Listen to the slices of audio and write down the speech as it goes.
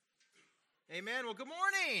Amen. Well, good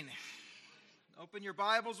morning. Open your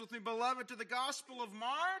Bibles with me, beloved, to the Gospel of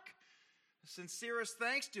Mark. Sincerest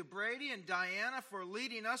thanks to Brady and Diana for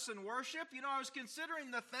leading us in worship. You know, I was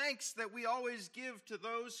considering the thanks that we always give to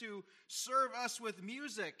those who serve us with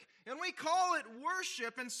music. And we call it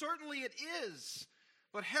worship, and certainly it is.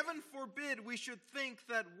 But heaven forbid we should think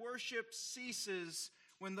that worship ceases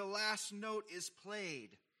when the last note is played.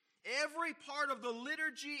 Every part of the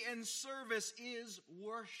liturgy and service is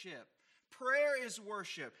worship. Prayer is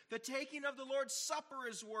worship. The taking of the Lord's Supper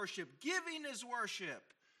is worship. Giving is worship.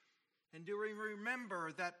 And do we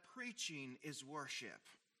remember that preaching is worship?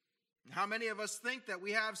 How many of us think that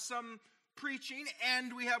we have some preaching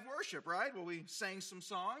and we have worship, right? Well, we sang some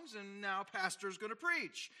songs and now pastor's going to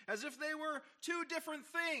preach, as if they were two different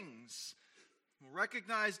things.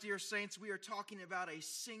 Recognize, dear saints, we are talking about a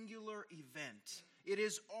singular event. It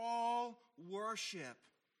is all worship.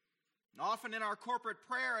 Often in our corporate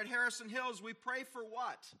prayer at Harrison Hills, we pray for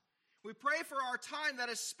what? We pray for our time that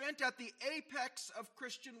is spent at the apex of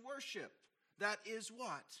Christian worship. That is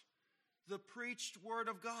what? The preached Word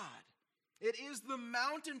of God. It is the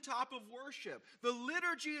mountaintop of worship. The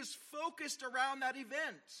liturgy is focused around that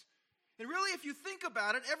event. And really, if you think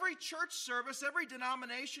about it, every church service, every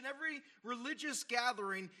denomination, every religious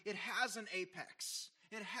gathering, it has an apex.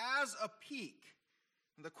 It has a peak.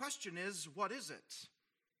 And the question is, what is it?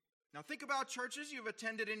 Now think about churches you've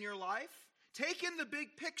attended in your life. Take in the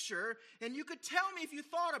big picture, and you could tell me if you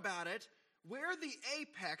thought about it, where the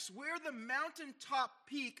apex, where the mountaintop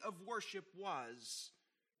peak of worship was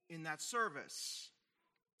in that service.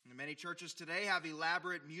 And many churches today have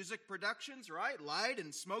elaborate music productions, right? Light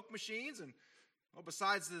and smoke machines. And well,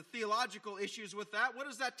 besides the theological issues with that, what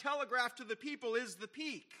does that telegraph to the people is the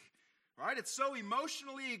peak? Right? It's so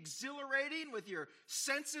emotionally exhilarating with your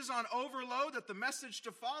senses on overload that the message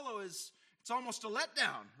to follow is, it's almost a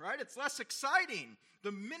letdown, right? It's less exciting.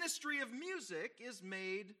 The ministry of music is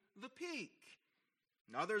made the peak.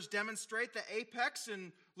 And others demonstrate the apex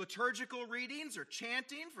in liturgical readings or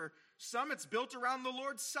chanting. For some, it's built around the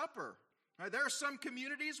Lord's Supper. Right? There are some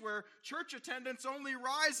communities where church attendance only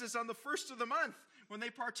rises on the first of the month when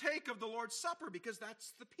they partake of the Lord's Supper because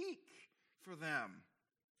that's the peak for them.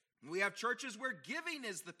 We have churches where giving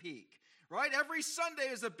is the peak, right? Every Sunday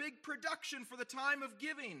is a big production for the time of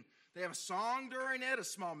giving. They have a song during it, a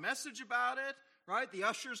small message about it, right? The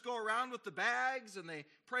ushers go around with the bags and they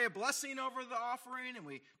pray a blessing over the offering, and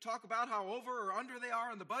we talk about how over or under they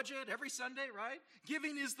are on the budget every Sunday, right?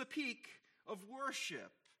 Giving is the peak of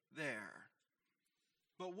worship there.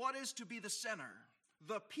 But what is to be the center,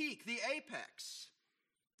 the peak, the apex?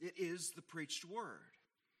 It is the preached word.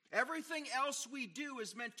 Everything else we do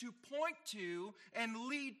is meant to point to and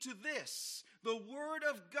lead to this. The Word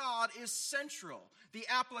of God is central. The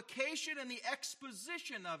application and the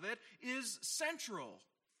exposition of it is central.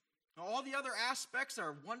 All the other aspects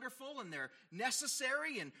are wonderful and they're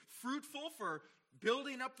necessary and fruitful for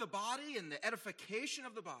building up the body and the edification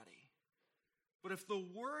of the body. But if the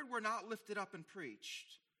Word were not lifted up and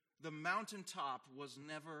preached, the mountaintop was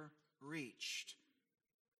never reached.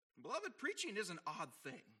 Beloved, preaching is an odd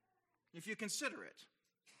thing, if you consider it.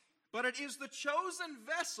 But it is the chosen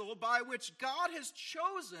vessel by which God has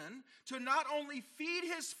chosen to not only feed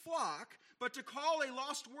his flock, but to call a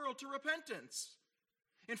lost world to repentance.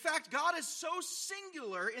 In fact, God is so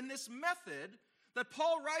singular in this method that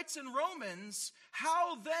Paul writes in Romans,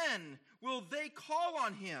 "How then will they call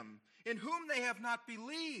on him in whom they have not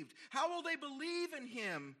believed? How will they believe in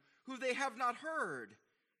him who they have not heard?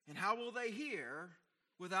 And how will they hear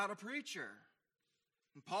without a preacher?"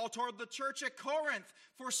 And Paul told the church at Corinth,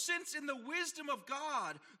 "For since in the wisdom of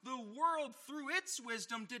God, the world through its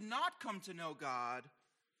wisdom did not come to know God,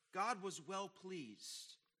 God was well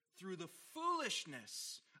pleased through the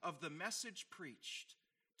foolishness of the message preached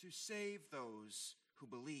to save those who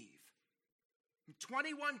believe."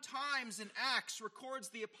 21 times in Acts records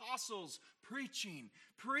the apostles preaching.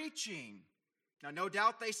 Now, no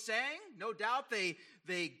doubt they sang, no doubt they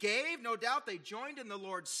gave, no doubt they joined in the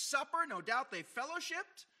Lord's Supper, no doubt they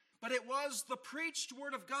fellowshipped, but it was the preached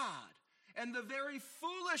Word of God and the very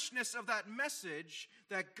foolishness of that message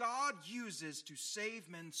that God uses to save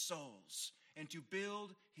men's souls and to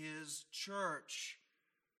build his church.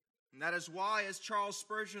 And that is why, as Charles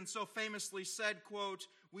Spurgeon so famously said, quote,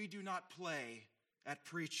 "We do not play at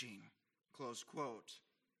preaching," close quote.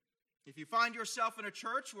 If you find yourself in a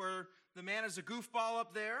church where the man is a goofball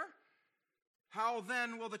up there, how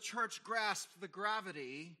then will the church grasp the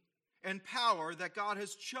gravity and power that God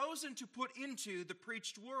has chosen to put into the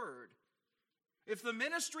preached word? If the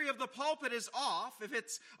ministry of the pulpit is off, if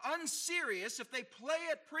it's unserious, if they play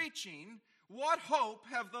at preaching, what hope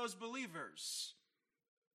have those believers?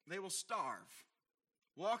 They will starve,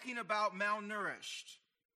 walking about malnourished.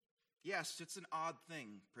 Yes, it's an odd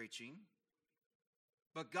thing, preaching.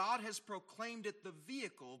 But God has proclaimed it the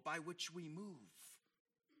vehicle by which we move.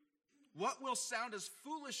 What will sound as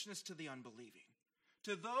foolishness to the unbelieving,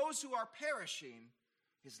 to those who are perishing,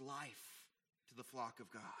 is life to the flock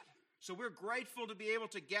of God. So we're grateful to be able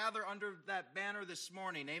to gather under that banner this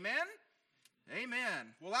morning. Amen?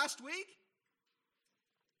 Amen. Well, last week,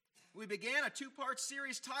 we began a two-part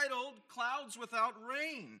series titled Clouds Without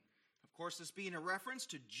Rain. Of course, this being a reference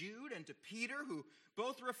to Jude and to Peter, who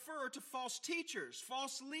both refer to false teachers,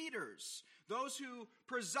 false leaders, those who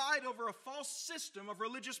preside over a false system of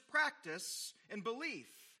religious practice and belief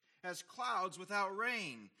as clouds without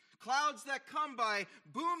rain. Clouds that come by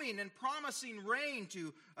booming and promising rain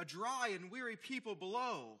to a dry and weary people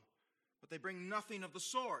below, but they bring nothing of the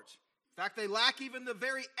sort. In fact, they lack even the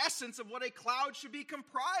very essence of what a cloud should be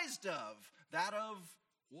comprised of, that of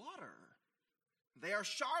water. They are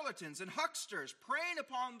charlatans and hucksters, preying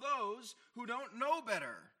upon those who don't know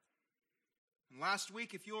better. And last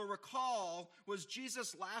week, if you'll recall, was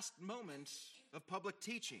Jesus' last moment of public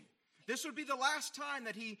teaching. This would be the last time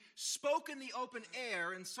that he spoke in the open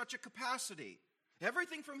air in such a capacity.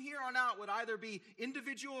 Everything from here on out would either be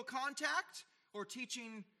individual contact or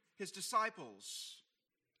teaching his disciples.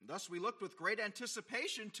 Thus, we looked with great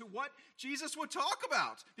anticipation to what Jesus would talk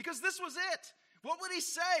about, because this was it. What would he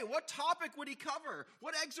say? What topic would he cover?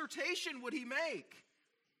 What exhortation would he make?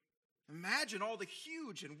 Imagine all the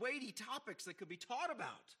huge and weighty topics that could be taught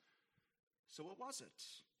about. So what was it?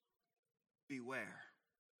 Beware.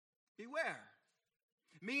 Beware.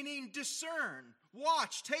 Meaning discern,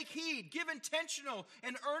 watch, take heed, give intentional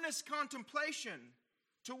and earnest contemplation.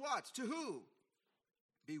 To what? To who?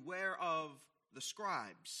 Beware of the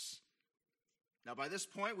scribes. Now, by this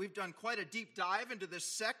point, we've done quite a deep dive into this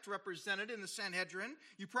sect represented in the Sanhedrin.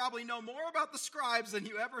 You probably know more about the scribes than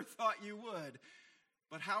you ever thought you would.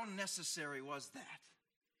 But how necessary was that?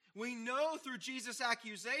 We know through Jesus'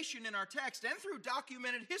 accusation in our text and through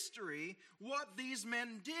documented history what these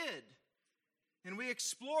men did. And we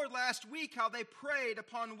explored last week how they preyed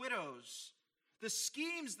upon widows, the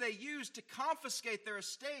schemes they used to confiscate their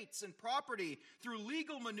estates and property through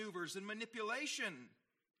legal maneuvers and manipulation.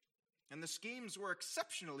 And the schemes were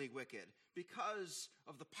exceptionally wicked because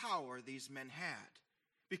of the power these men had,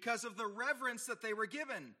 because of the reverence that they were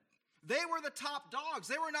given. They were the top dogs.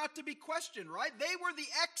 They were not to be questioned, right? They were the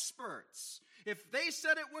experts. If they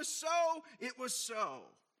said it was so, it was so.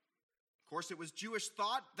 Of course, it was Jewish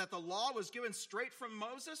thought that the law was given straight from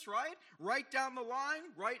Moses, right? Right down the line,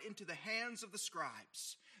 right into the hands of the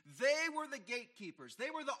scribes. They were the gatekeepers. They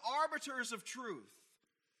were the arbiters of truth.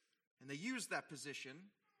 And they used that position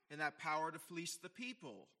and that power to fleece the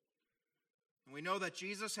people. And we know that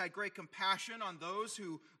Jesus had great compassion on those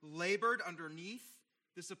who labored underneath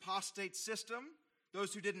this apostate system,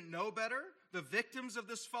 those who didn't know better, the victims of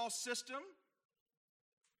this false system.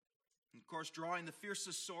 And of course, drawing the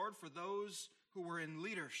fiercest sword for those who were in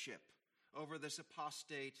leadership over this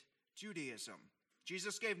apostate Judaism.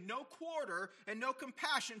 Jesus gave no quarter and no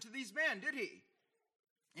compassion to these men, did he?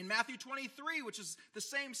 In Matthew 23, which is the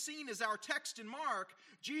same scene as our text in Mark,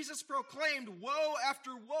 Jesus proclaimed woe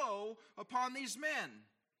after woe upon these men.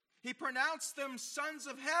 He pronounced them sons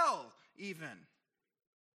of hell, even.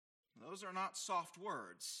 Those are not soft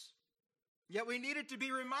words. Yet we needed to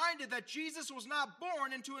be reminded that Jesus was not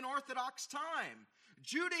born into an orthodox time.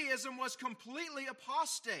 Judaism was completely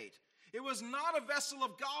apostate. It was not a vessel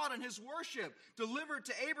of God and his worship delivered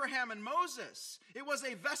to Abraham and Moses. It was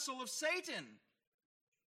a vessel of Satan.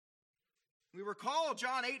 We recall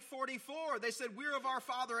John 8:44. They said, "We're of our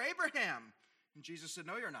father Abraham." And Jesus said,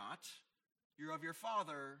 "No, you're not. You're of your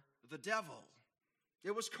father, the devil."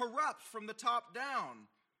 It was corrupt from the top down.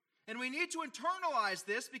 And we need to internalize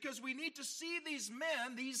this because we need to see these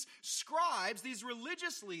men, these scribes, these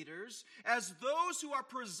religious leaders, as those who are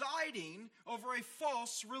presiding over a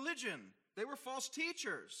false religion. They were false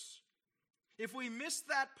teachers. If we miss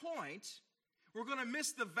that point, we're going to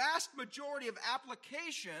miss the vast majority of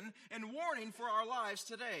application and warning for our lives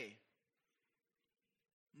today.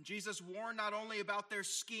 And Jesus warned not only about their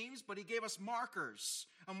schemes, but he gave us markers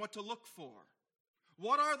on what to look for.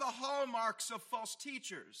 What are the hallmarks of false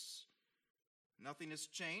teachers? Nothing has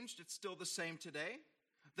changed. It's still the same today.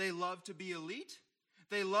 They love to be elite.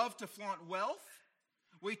 They love to flaunt wealth.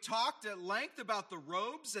 We talked at length about the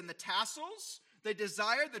robes and the tassels. They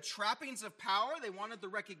desired the trappings of power. They wanted the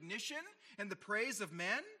recognition and the praise of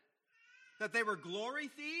men. That they were glory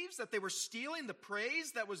thieves. That they were stealing the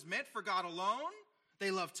praise that was meant for God alone. They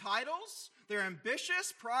loved titles. They're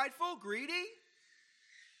ambitious, prideful, greedy.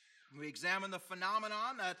 We examine the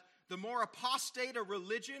phenomenon that the more apostate a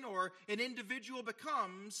religion or an individual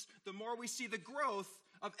becomes, the more we see the growth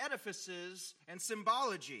of edifices and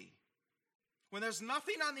symbology. When there's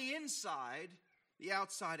nothing on the inside, the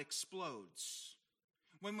outside explodes.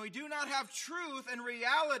 When we do not have truth and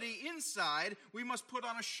reality inside, we must put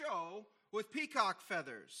on a show with peacock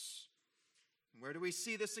feathers. Where do we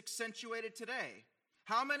see this accentuated today?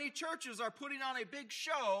 How many churches are putting on a big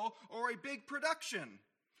show or a big production?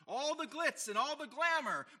 All the glitz and all the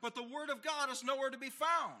glamour, but the Word of God is nowhere to be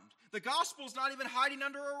found. The gospel's not even hiding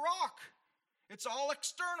under a rock. It's all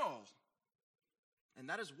external. And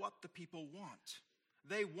that is what the people want.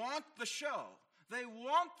 They want the show. They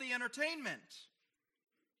want the entertainment.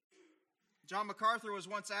 John MacArthur was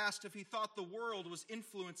once asked if he thought the world was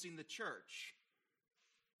influencing the church.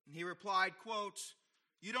 And he replied, quote,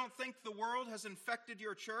 "You don't think the world has infected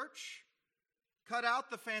your church? Cut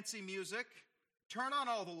out the fancy music. Turn on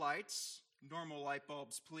all the lights, normal light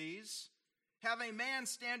bulbs, please. Have a man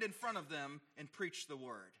stand in front of them and preach the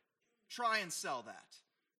word. Try and sell that.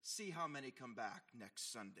 See how many come back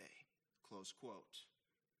next Sunday." Close quote.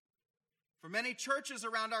 For many churches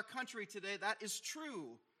around our country today, that is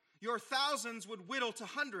true. Your thousands would whittle to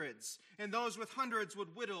hundreds, and those with hundreds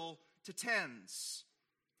would whittle to tens.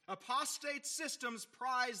 Apostate systems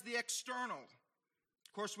prize the external.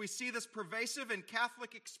 Of course, we see this pervasive in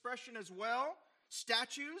Catholic expression as well.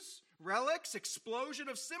 Statues, relics, explosion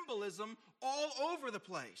of symbolism all over the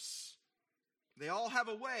place. They all have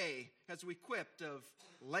a way, as we quipped, of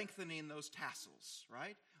lengthening those tassels,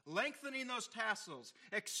 right? Lengthening those tassels,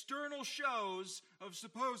 external shows of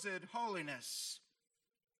supposed holiness.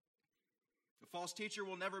 The false teacher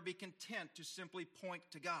will never be content to simply point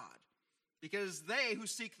to God, because they who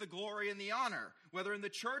seek the glory and the honor, whether in the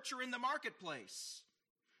church or in the marketplace.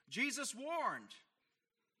 Jesus warned,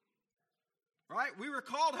 right? We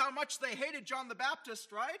recalled how much they hated John the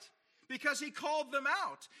Baptist, right? Because he called them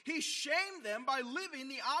out. He shamed them by living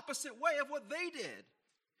the opposite way of what they did.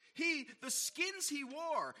 The skins he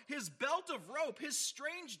wore, his belt of rope, his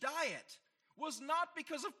strange diet was not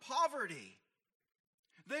because of poverty.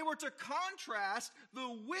 They were to contrast the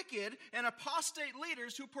wicked and apostate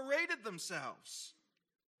leaders who paraded themselves.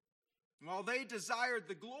 While they desired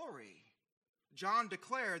the glory, John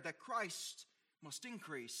declared that Christ must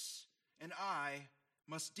increase and I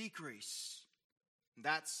must decrease.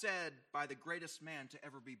 That's said by the greatest man to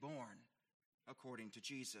ever be born, according to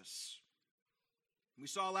Jesus. We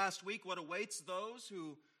saw last week what awaits those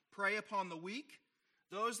who prey upon the weak,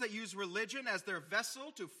 those that use religion as their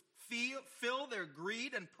vessel to fill their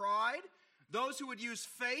greed and pride, those who would use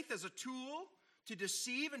faith as a tool to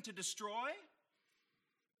deceive and to destroy.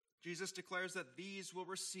 Jesus declares that these will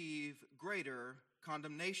receive greater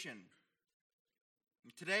condemnation.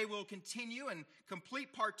 Today we'll continue and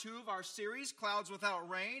complete part 2 of our series, Clouds Without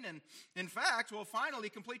Rain, and in fact, we'll finally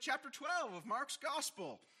complete chapter 12 of Mark's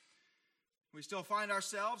Gospel. We still find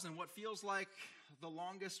ourselves in what feels like the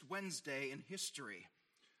longest Wednesday in history.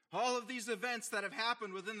 All of these events that have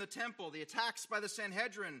happened within the temple, the attacks by the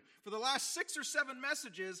Sanhedrin, for the last 6 or 7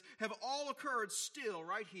 messages have all occurred still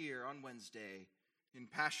right here on Wednesday in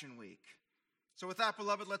Passion Week. So with that,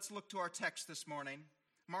 beloved, let's look to our text this morning.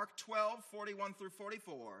 Mark 12, 41 through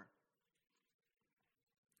 44.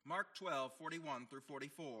 Mark 12, 41 through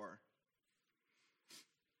 44.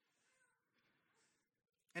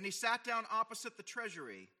 And he sat down opposite the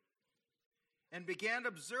treasury and began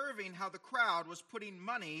observing how the crowd was putting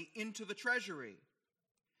money into the treasury,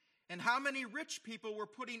 and how many rich people were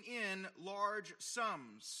putting in large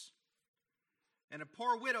sums. And a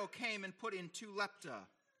poor widow came and put in 2 lepta,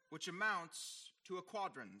 which amounts to a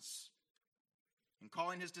quadrans. And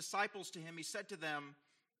calling his disciples to him, he said to them,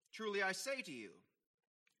 "Truly I say to you,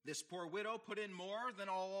 this poor widow put in more than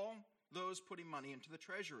all those putting money into the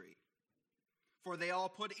treasury. For they all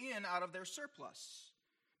put in out of their surplus,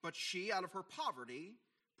 but she, out of her poverty,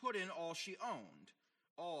 put in all she owned,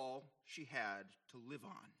 all she had to live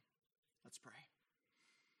on." Let's pray.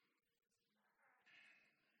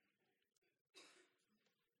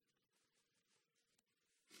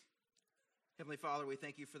 Heavenly Father, we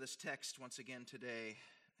thank you for this text once again today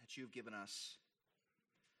that you've given us.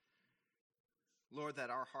 Lord,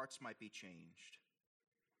 that our hearts might be changed.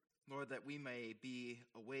 Lord, that we may be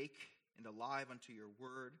awake and alive unto your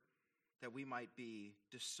word, that we might be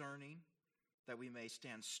discerning, that we may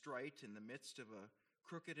stand straight in the midst of a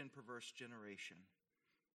crooked and perverse generation.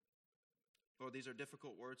 Lord, these are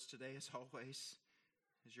difficult words today, as always,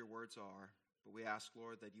 as your words are, but we ask,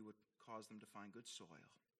 Lord, that you would cause them to find good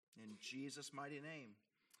soil. In Jesus' mighty name,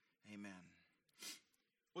 amen.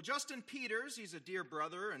 Well, Justin Peters, he's a dear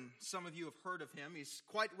brother, and some of you have heard of him. He's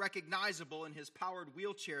quite recognizable in his powered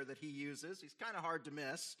wheelchair that he uses. He's kind of hard to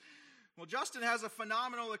miss. Well, Justin has a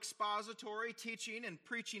phenomenal expository teaching and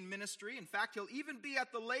preaching ministry. In fact, he'll even be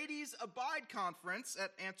at the Ladies Abide Conference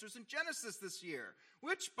at Answers in Genesis this year,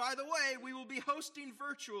 which, by the way, we will be hosting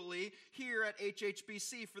virtually here at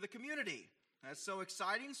HHBC for the community. That's so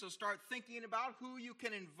exciting, so start thinking about who you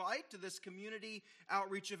can invite to this community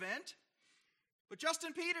outreach event. But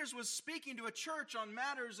Justin Peters was speaking to a church on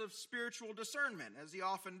matters of spiritual discernment, as he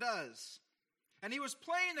often does. And he was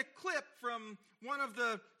playing a clip from one of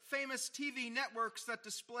the famous TV networks that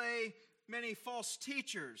display many false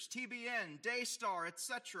teachers, TBN, Daystar,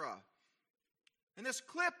 etc. And this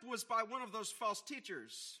clip was by one of those false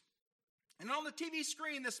teachers. And on the TV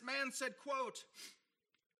screen, this man said, quote,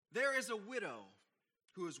 "There is a widow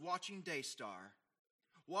who is watching Daystar,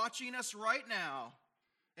 watching us right now,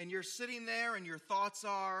 and you're sitting there and your thoughts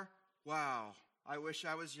are, wow, I wish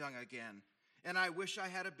I was young again, and I wish I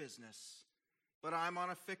had a business. But I'm on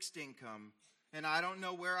a fixed income, and I don't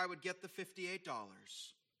know where I would get the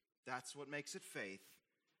 $58. That's what makes it faith.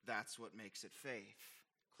 That's what makes it faith."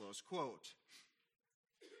 Close quote.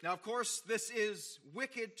 Now, of course, this is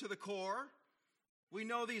wicked to the core. We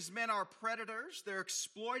know these men are predators. They're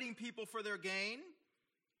exploiting people for their gain.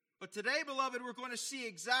 But today, beloved, we're going to see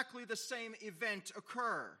exactly the same event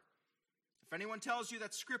occur. If anyone tells you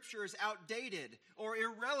that Scripture is outdated or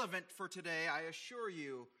irrelevant for today, I assure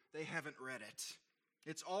you, they haven't read it.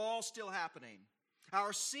 It's all still happening.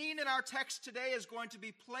 Our scene in our text today is going to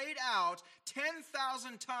be played out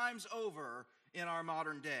 10,000 times over in our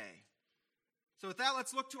modern day. So with that,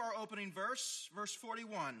 let's look to our opening verse, verse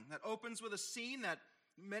 41. That opens with a scene that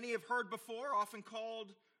many have heard before, often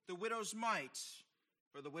called the widow's mite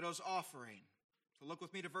or the widow's offering. So look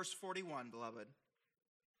with me to verse 41, beloved.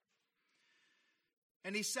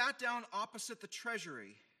 "And he sat down opposite the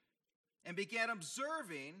treasury and began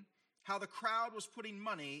observing how the crowd was putting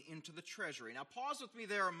money into the treasury." Now pause with me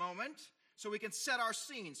there a moment so we can set our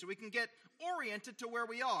scene, so we can get oriented to where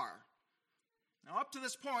we are. Now up to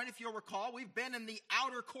this point, if you'll recall, we've been in the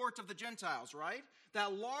outer court of the Gentiles, right?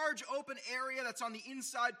 That large open area that's on the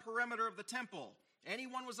inside perimeter of the temple.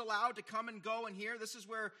 Anyone was allowed to come and go in here. This is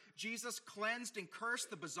where Jesus cleansed and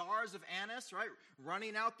cursed the bazaars of Annas, right?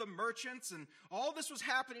 Running out the merchants, and all this was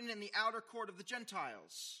happening in the outer court of the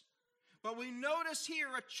Gentiles. But we notice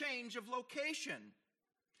here a change of location.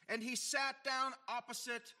 "And he sat down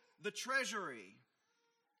opposite the treasury."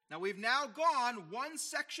 Now we've now gone one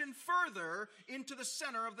section further into the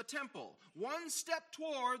center of the temple, one step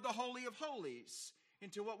toward the Holy of Holies,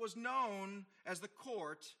 into what was known as the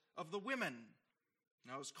court of the women.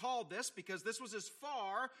 Now it was called this because this was as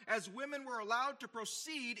far as women were allowed to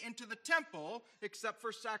proceed into the temple except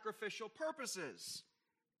for sacrificial purposes.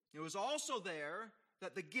 It was also there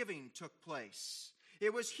that the giving took place.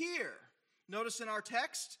 It was here, notice in our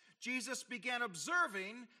text, Jesus began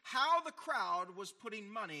observing how the crowd was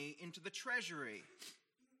putting money into the treasury.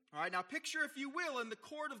 All right, now picture, if you will, in the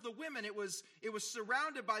court of the women, it was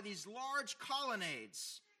surrounded by these large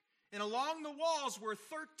colonnades. And along the walls were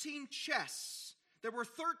 13 chests. There were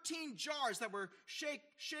 13 jars that were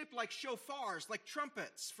shaped like shofars, like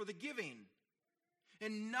trumpets for the giving.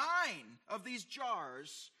 And 9 of these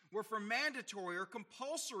jars were for mandatory or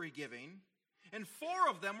compulsory giving, and 4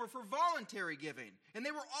 of them were for voluntary giving. And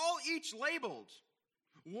they were all each labeled.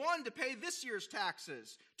 1 to pay this year's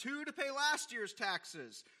taxes, 2 to pay last year's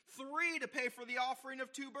taxes, 3 to pay for the offering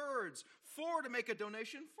of 2 birds, 4 to make a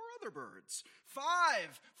donation for other birds,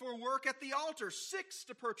 5 for work at the altar, 6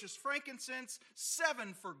 to purchase frankincense,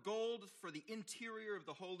 7 for gold for the interior of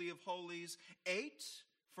the Holy of Holies, 8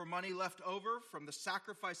 for money left over from the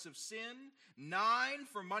sacrifice of sin, 9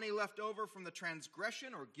 for money left over from the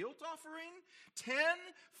transgression or guilt offering, 10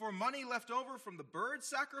 for money left over from the bird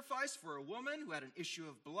sacrifice for a woman who had an issue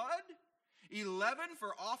of blood, 11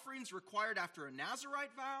 for offerings required after a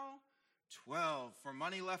Nazirite vow, 12 for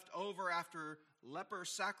money left over after leper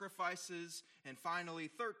sacrifices, and finally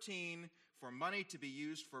 13 for money to be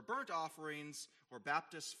used for burnt offerings, or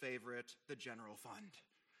Baptist favorite, the general fund,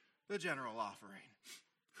 the general offering.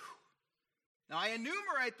 Now, I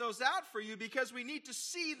enumerate those out for you because we need to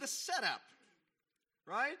see the setup,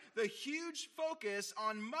 right? The huge focus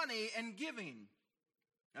on money and giving.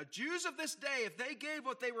 Now, Jews of this day, if they gave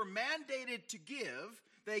what they were mandated to give,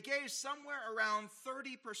 they gave somewhere around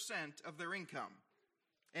 30% of their income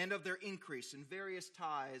and of their increase in various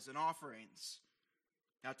tithes and offerings.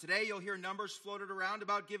 Now, today you'll hear numbers floated around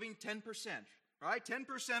about giving 10%, right?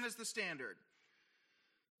 10% is the standard.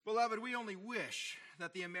 Beloved, we only wish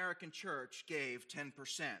that the American church gave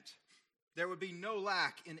 10%. there would be no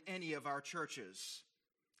lack in any of our churches.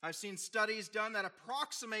 I've seen studies done that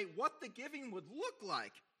approximate what the giving would look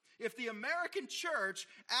like if the American church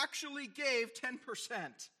actually gave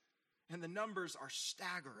 10%. And the numbers are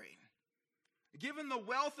staggering. Given the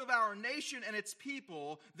wealth of our nation and its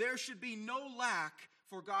people, there should be no lack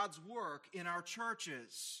for God's work in our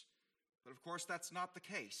churches. But of course, that's not the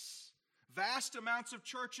case. Vast amounts of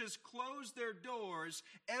churches close their doors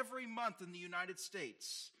every month in the United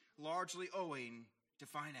States, largely owing to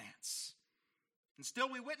finance. And still,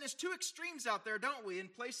 we witness two extremes out there, don't we, in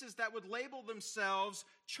places that would label themselves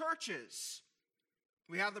churches.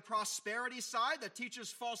 We have the prosperity side that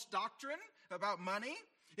teaches false doctrine about money.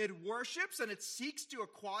 It worships and it seeks to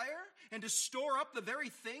acquire and to store up the very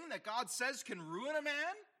thing that God says can ruin a man.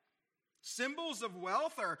 Symbols of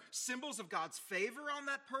wealth are symbols of God's favor on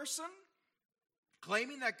that person,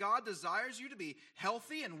 claiming that God desires you to be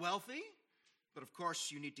healthy and wealthy. But of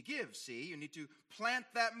course, you need to give, see? You need to plant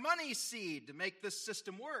that money seed to make this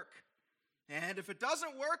system work. And if it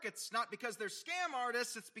doesn't work, it's not because they're scam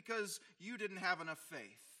artists, it's because you didn't have enough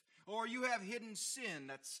faith. Or you have hidden sin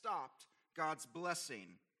that stopped God's blessing.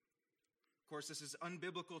 Of course, this is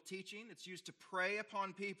unbiblical teaching. It's used to prey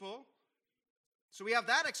upon people. So we have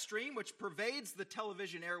that extreme, which pervades the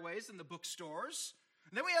television airways and the bookstores.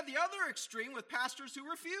 And then we have the other extreme with pastors who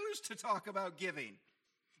refuse to talk about giving.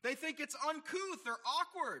 They think it's uncouth or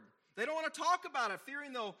awkward. They don't want to talk about it,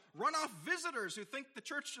 fearing they'll run off visitors who think the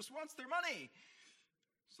church just wants their money.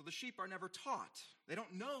 So the sheep are never taught. They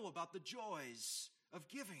don't know about the joys of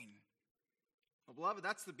giving. Well, beloved,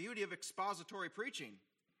 that's the beauty of expository preaching.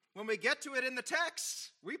 When we get to it in the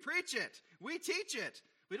text, we preach it. We teach it.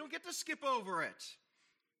 We don't get to skip over it.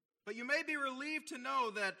 But you may be relieved to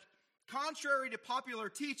know that contrary to popular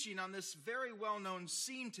teaching on this very well-known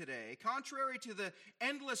scene today, contrary to the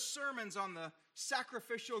endless sermons on the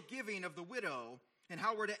sacrificial giving of the widow and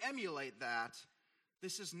how we're to emulate that,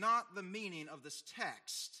 this is not the meaning of this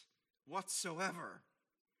text whatsoever.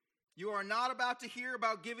 You are not about to hear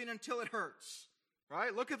about giving until it hurts,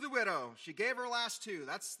 right? Look at the widow. She gave her last two.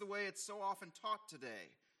 That's the way it's so often taught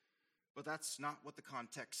today. But that's not what the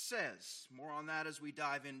context says. More on that as we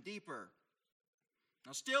dive in deeper.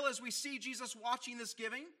 Now, still, as we see Jesus watching this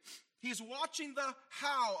giving, he's watching the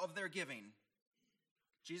how of their giving.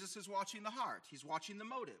 Jesus is watching the heart. He's watching the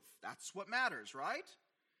motive. That's what matters, right?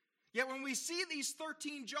 Yet when we see these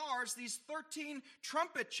 13 jars, these 13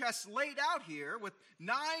 trumpet chests laid out here, with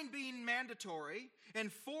 9 being mandatory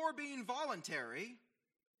and 4 being voluntary,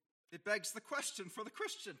 it begs the question for the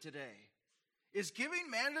Christian today. Is giving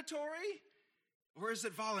mandatory or is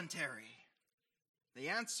it voluntary? The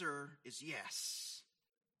answer is yes.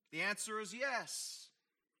 The answer is yes.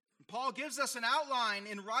 Paul gives us an outline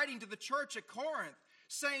in writing to the church at Corinth,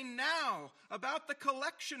 saying now about the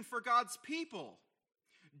collection for God's people.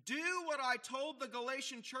 Do what I told the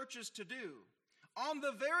Galatian churches to do. On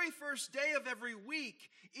the very first day of every week,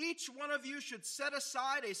 each one of you should set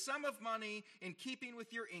aside a sum of money in keeping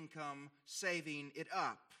with your income, saving it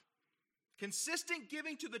up. Consistent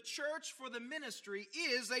giving to the church for the ministry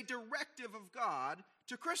is a directive of God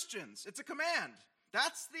to Christians. It's a command.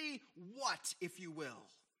 That's the what, if you will.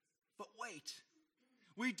 But wait,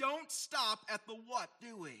 we don't stop at the what,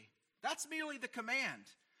 do we? That's merely the command.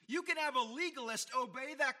 You can have a legalist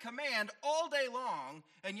obey that command all day long,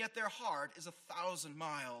 and yet their heart is 1,000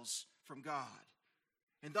 miles from God.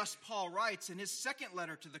 And thus Paul writes in his second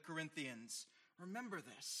letter to the Corinthians, remember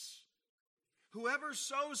this. Whoever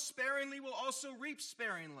sows sparingly will also reap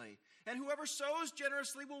sparingly, and whoever sows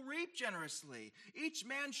generously will reap generously. Each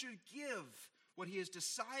man should give what he has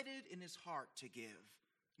decided in his heart to give,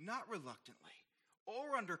 not reluctantly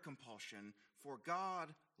or under compulsion, for God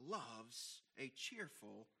loves a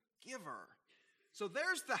cheerful giver. So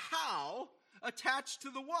there's the how attached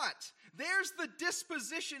to the what. There's the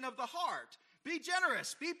disposition of the heart. Be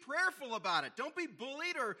generous. Be prayerful about it. Don't be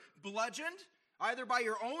bullied or bludgeoned, either by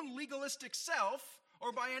your own legalistic self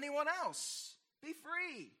or by anyone else. Be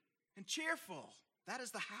free and cheerful. That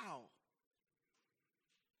is the how.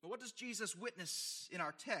 But what does Jesus witness in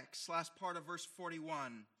our text, last part of verse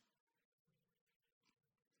 41?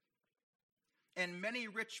 And many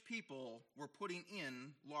rich people were putting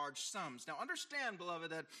in large sums. Now understand, beloved,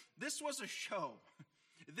 that this was a show.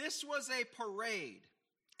 This was a parade.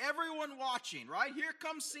 Everyone watching, right? Here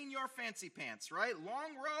comes Senior Fancy Pants, right?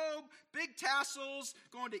 Long robe, big tassels,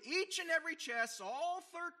 going to each and every chest, all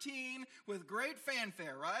 13, with great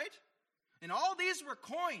fanfare, right? And all these were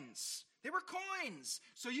coins. They were coins.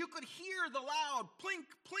 So you could hear the loud plink,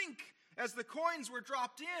 plink as the coins were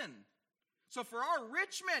dropped in. So for our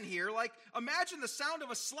rich men here, like imagine the sound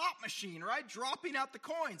of a slot machine, right? Dropping out the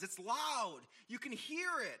coins. It's loud. You can hear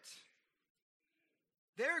it.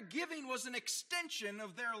 Their giving was an extension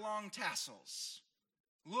of their long tassels.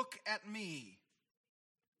 Look at me.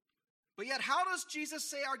 But yet, how does Jesus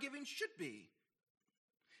say our giving should be?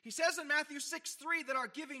 He says in Matthew 6:3 that our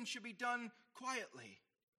giving should be done quietly,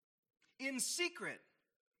 in secret,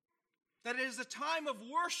 that it is a time of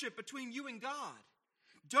worship between you and God.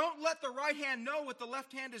 Don't let the right hand know what the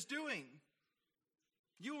left hand is doing.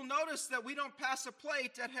 You will notice that we don't pass a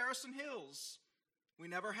plate at Harrison Hills. We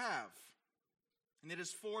never have. And it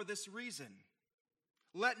is for this reason.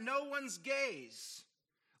 Let no one's gaze,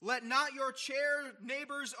 let not your chair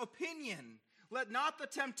neighbor's opinion, let not the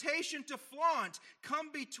temptation to flaunt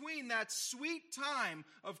come between that sweet time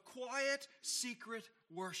of quiet, secret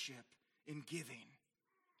worship in giving.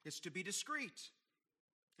 It's to be discreet.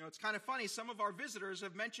 You know, it's kind of funny. Some of our visitors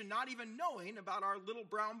have mentioned not even knowing about our little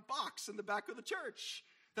brown box in the back of the church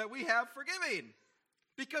that we have for giving,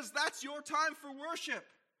 because that's your time for worship.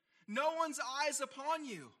 No one's eyes upon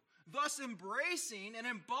you, thus embracing and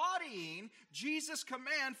embodying Jesus'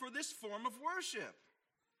 command for this form of worship.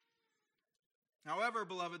 However,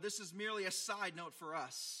 beloved, this is merely a side note for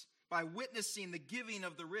us by witnessing the giving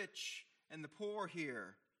of the rich and the poor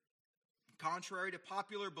here. Contrary to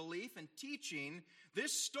popular belief and teaching,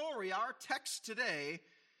 this story, our text today,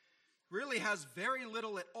 really has very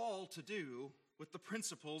little at all to do with the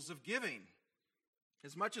principles of giving.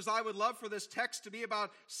 As much as I would love for this text to be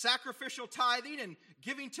about sacrificial tithing and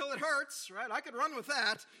giving till it hurts, right? I could run with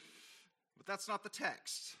that, but that's not the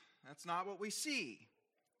text. That's not what we see.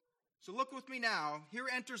 So look with me now. Here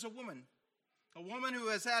enters a woman who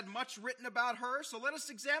has had much written about her. So let us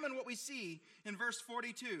examine what we see in verse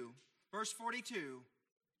 42. Verse 42.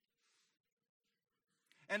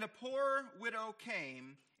 And a poor widow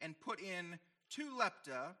came and put in 2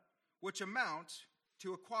 lepta, which amount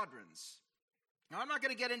to a quadrans. Now, I'm not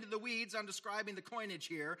going to get into the weeds on describing the coinage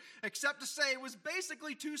here, except to say it was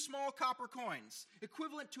basically 2 small copper coins,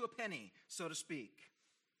 equivalent to a penny, so to speak.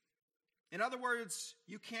 In other words,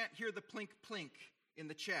 you can't hear the plink-plink in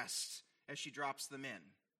the chest as she drops them in.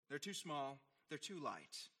 They're too small, they're too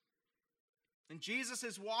light. And Jesus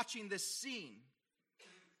is watching this scene,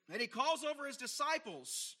 and he calls over his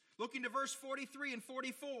disciples, looking to verse 43 and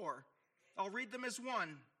 44. I'll read them as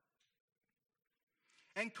one.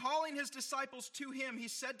 And calling his disciples to him, he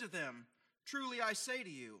said to them, "Truly I say to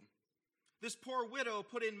you, this poor widow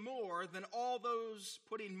put in more than all those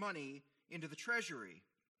putting money into the treasury.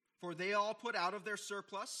 For they all put out of their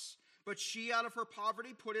surplus, but she out of her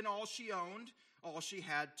poverty put in all she owned, all she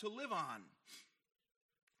had to live on."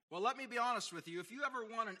 Well, let me be honest with you. If you ever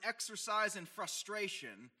want an exercise in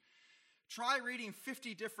frustration, try reading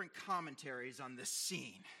 50 different commentaries on this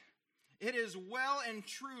scene. It is well and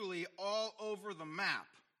truly all over the map.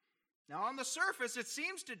 Now, on the surface, it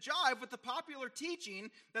seems to jive with the popular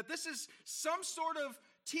teaching that this is some sort of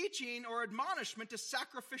teaching or admonishment to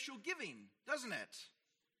sacrificial giving, doesn't it?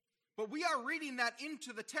 But we are reading that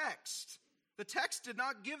into the text. The text did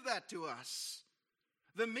not give that to us.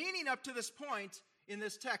 The meaning up to this point in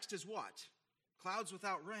this text is what? Clouds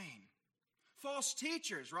without rain. False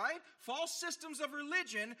teachers, right? False systems of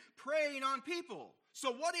religion preying on people.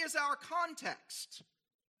 So what is our context?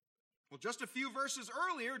 Well, just a few verses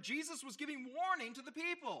earlier, Jesus was giving warning to the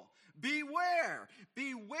people. Beware.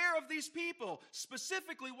 Beware of these people.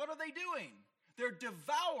 Specifically, what are they doing? They're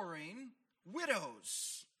devouring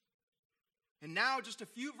widows. And now, just a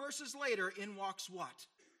few verses later, in walks what?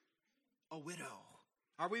 A widow.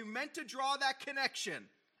 Are we meant to draw that connection?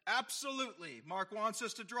 Absolutely. Mark wants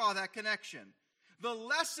us to draw that connection. The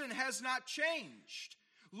lesson has not changed.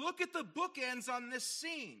 Look at the bookends on this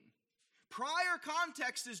scene. Prior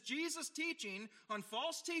context is Jesus teaching on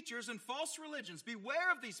false teachers and false religions.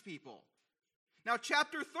 Beware of these people. Now,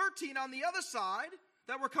 chapter 13 on the other side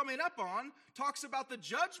that we're coming up on talks about the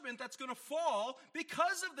judgment that's going to fall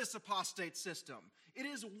because of this apostate system. It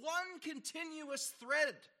is one continuous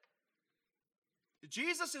thread.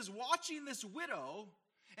 Jesus is watching this widow,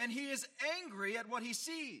 and he is angry at what he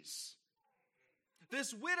sees.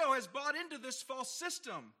 This widow has bought into this false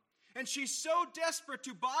system, and she's so desperate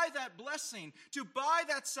to buy that blessing, to buy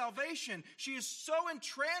that salvation. She is so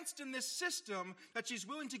entranced in this system that she's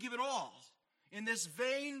willing to give it all in this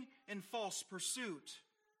vain and false pursuit.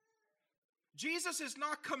 Jesus is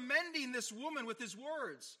not commending this woman with his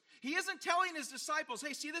words. He isn't telling his disciples,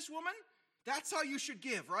 "Hey, see this woman? That's how you should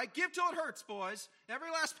give, right? Give till it hurts, boys. Every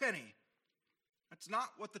last penny." That's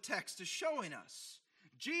not what the text is showing us.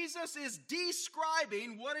 Jesus is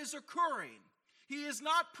describing what is occurring. He is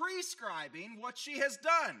not prescribing what she has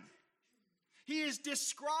done. He is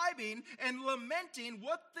describing and lamenting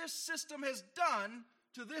what this system has done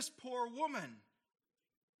to this poor woman.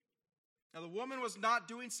 Now, the woman was not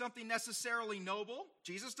doing something necessarily noble.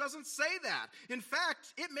 Jesus doesn't say that. In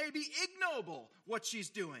fact, it may be ignoble what she's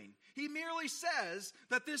doing. He merely says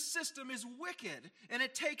that this system is wicked and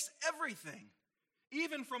it takes everything,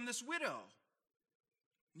 even from this widow.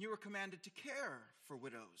 You were commanded to care for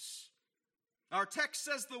widows. Our text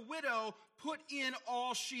says the widow put in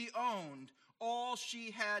all she owned, all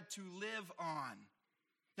she had to live on.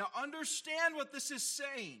 Now, understand what this is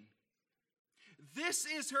saying. This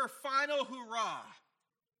is her final hurrah.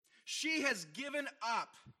 She has given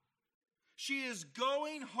up. She is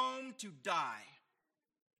going home to die.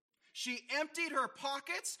 She emptied her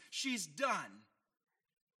pockets. She's done.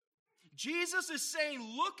 Jesus is saying,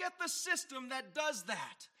 look at the system that does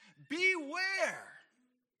that. Beware.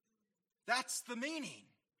 That's the meaning.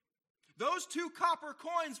 Those 2 copper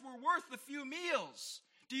coins were worth a few meals.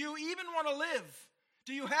 Do you even want to live?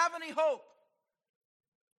 Do you have any hope?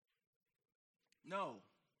 No,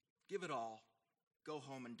 give it all. Go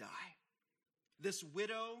home and die. This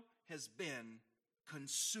widow has been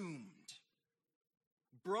consumed,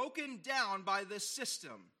 broken down by this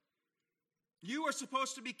system. You are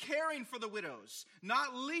supposed to be caring for the widows,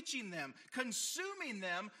 not leeching them, consuming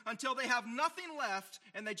them until they have nothing left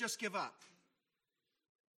and they just give up.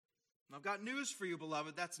 And I've got news for you,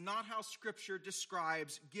 beloved. That's not how Scripture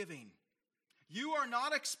describes giving. You are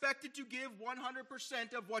not expected to give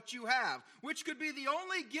 100% of what you have, which could be the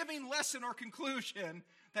only giving lesson or conclusion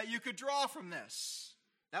that you could draw from this.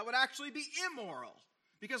 That would actually be immoral,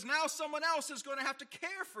 because now someone else is going to have to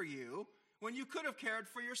care for you when you could have cared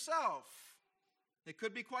for yourself. It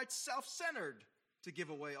could be quite self-centered to give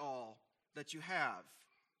away all that you have.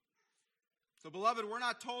 So, beloved, we're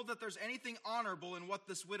not told that there's anything honorable in what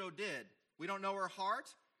this widow did. We don't know her heart.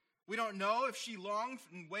 We don't know if she longed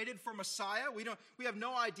and waited for Messiah. We have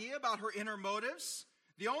no idea about her inner motives.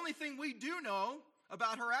 The only thing we do know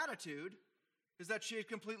about her attitude is that she had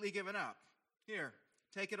completely given up. Here,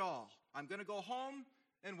 take it all. I'm going to go home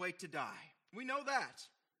and wait to die. We know that.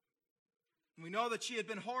 We know that she had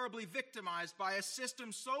been horribly victimized by a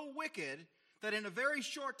system so wicked that in a very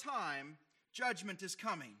short time, judgment is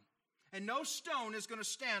coming. And no stone is going to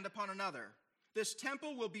stand upon another. This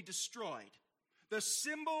temple will be destroyed. The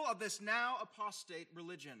symbol of this now apostate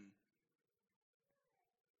religion.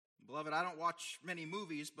 Beloved, I don't watch many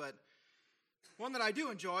movies, but one that I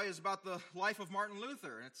do enjoy is about the life of Martin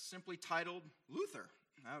Luther, and it's simply titled Luther.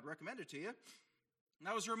 I would recommend it to you. And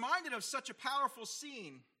I was reminded of such a powerful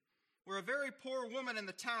scene where a very poor woman in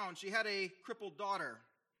the town, she had a crippled daughter,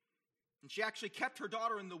 and she actually kept her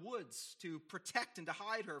daughter in the woods to protect and to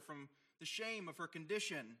hide her from the shame of her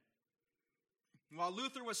condition. While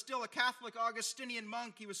Luther was still a Catholic Augustinian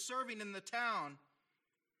monk, he was serving in the town.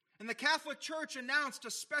 And the Catholic Church announced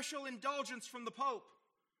a special indulgence from the Pope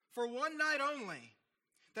for one night only,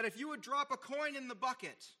 that if you would drop a coin in the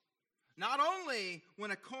bucket, not only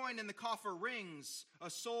when a coin in the coffer rings, a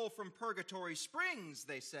soul from purgatory springs,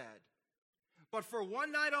 they said, but for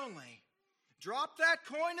one night only, drop that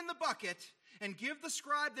coin in the bucket and give the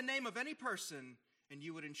scribe the name of any person, and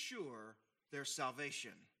you would ensure their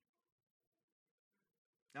salvation.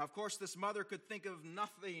 Now, of course, this mother could think of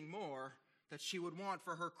nothing more that she would want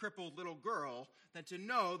for her crippled little girl than to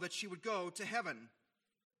know that she would go to heaven.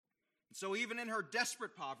 And so even in her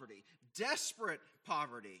desperate poverty,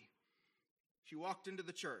 she walked into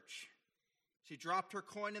the church. She dropped her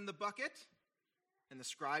coin in the bucket, and the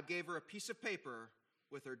scribe gave her a piece of paper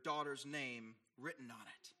with her daughter's name written on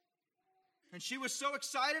it. And she was so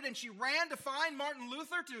excited, and she ran to find Martin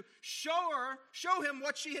Luther to show him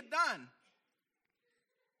what she had done.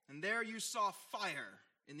 And there you saw fire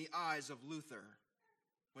in the eyes of Luther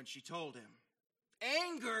when she told him.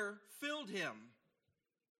 Anger filled him.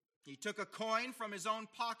 He took a coin from his own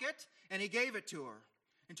pocket and he gave it to her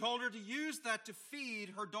and told her to use that to feed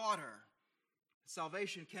her daughter.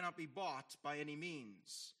 Salvation cannot be bought by any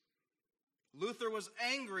means. Luther was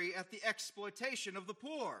angry at the exploitation of the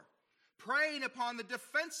poor, preying upon the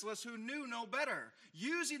defenseless who knew no better,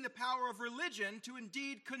 using the power of religion to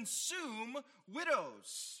indeed consume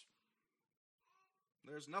widows.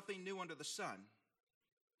 There's nothing new under the sun.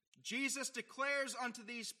 Jesus declares unto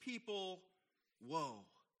these people, woe.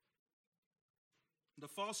 The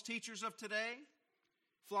false teachers of today,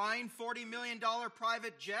 flying $40 million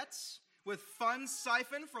private jets with funds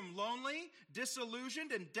siphoned from lonely,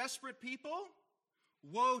 disillusioned, and desperate people,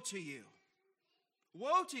 woe to you.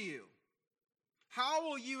 Woe to you. How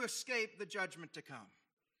will you escape the judgment to come?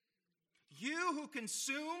 You who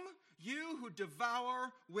consume, you who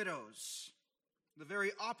devour widows. The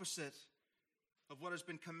very opposite of what has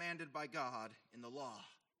been commanded by God in the law.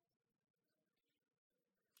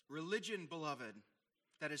 Religion, beloved,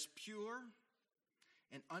 that is pure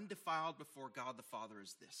and undefiled before God the Father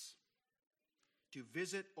is this: to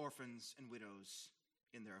visit orphans and widows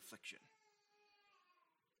in their affliction.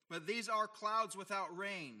 But these are clouds without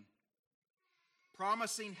rain,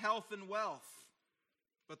 promising health and wealth,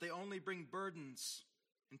 but they only bring burdens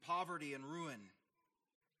and poverty and ruin.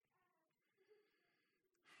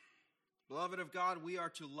 Beloved of God, we are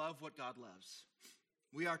to love what God loves.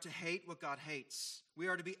 We are to hate what God hates. We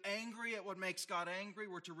are to be angry at what makes God angry.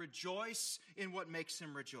 We're to rejoice in what makes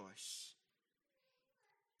him rejoice.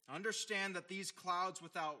 Understand that these clouds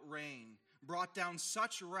without rain brought down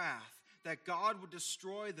such wrath that God would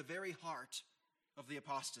destroy the very heart of the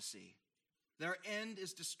apostasy. Their end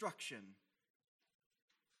is destruction.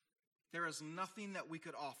 There is nothing that we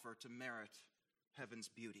could offer to merit heaven's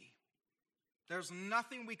beauty. There's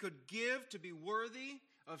nothing we could give to be worthy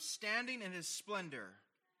of standing in his splendor.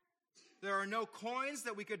 There are no coins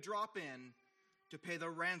that we could drop in to pay the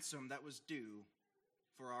ransom that was due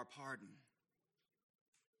for our pardon.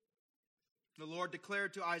 The Lord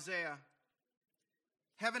declared to Isaiah,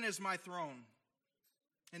 "Heaven is my throne,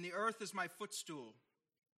 and the earth is my footstool.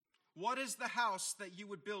 What is the house that you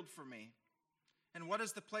would build for me? And what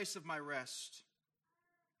is the place of my rest?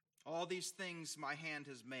 All these things my hand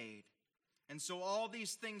has made. And so all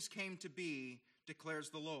these things came to be, declares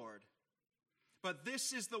the Lord. But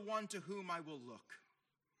this is the one to whom I will look,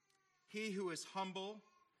 he who is humble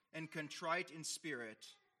and contrite in spirit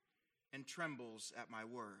and trembles at my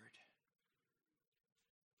word."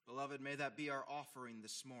 Beloved, may that be our offering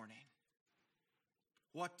this morning.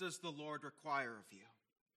 What does the Lord require of you?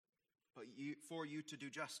 For you to do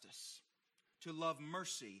justice, to love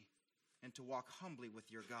mercy, and to walk humbly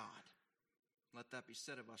with your God. Let that be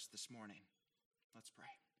said of us this morning. Let's pray.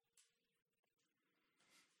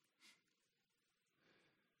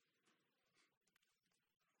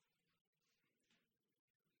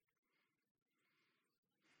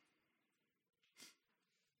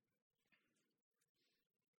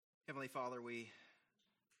 Heavenly Father, we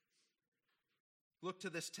look to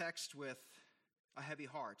this text with a heavy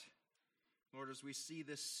heart. Lord, as we see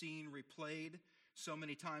this scene replayed so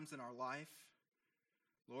many times in our life,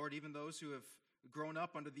 Lord, even those who have grown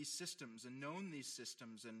up under these systems and known these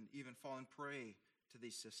systems and even fallen prey to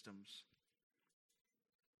these systems,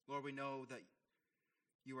 Lord, we know that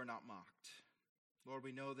you are not mocked. Lord,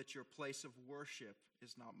 we know that your place of worship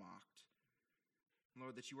is not mocked.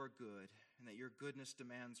 Lord, that you are good and that your goodness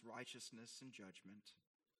demands righteousness and judgment.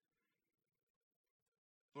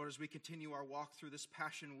 Lord, as we continue our walk through this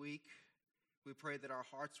Passion Week, we pray that our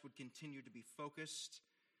hearts would continue to be focused.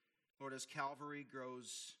 Lord, as Calvary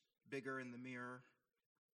grows bigger in the mirror,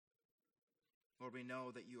 Lord, we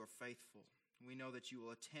know that you are faithful. We know that you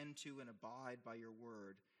will attend to and abide by your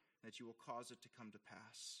word, that you will cause it to come to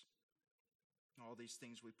pass. All these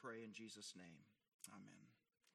things we pray in Jesus' name. Amen.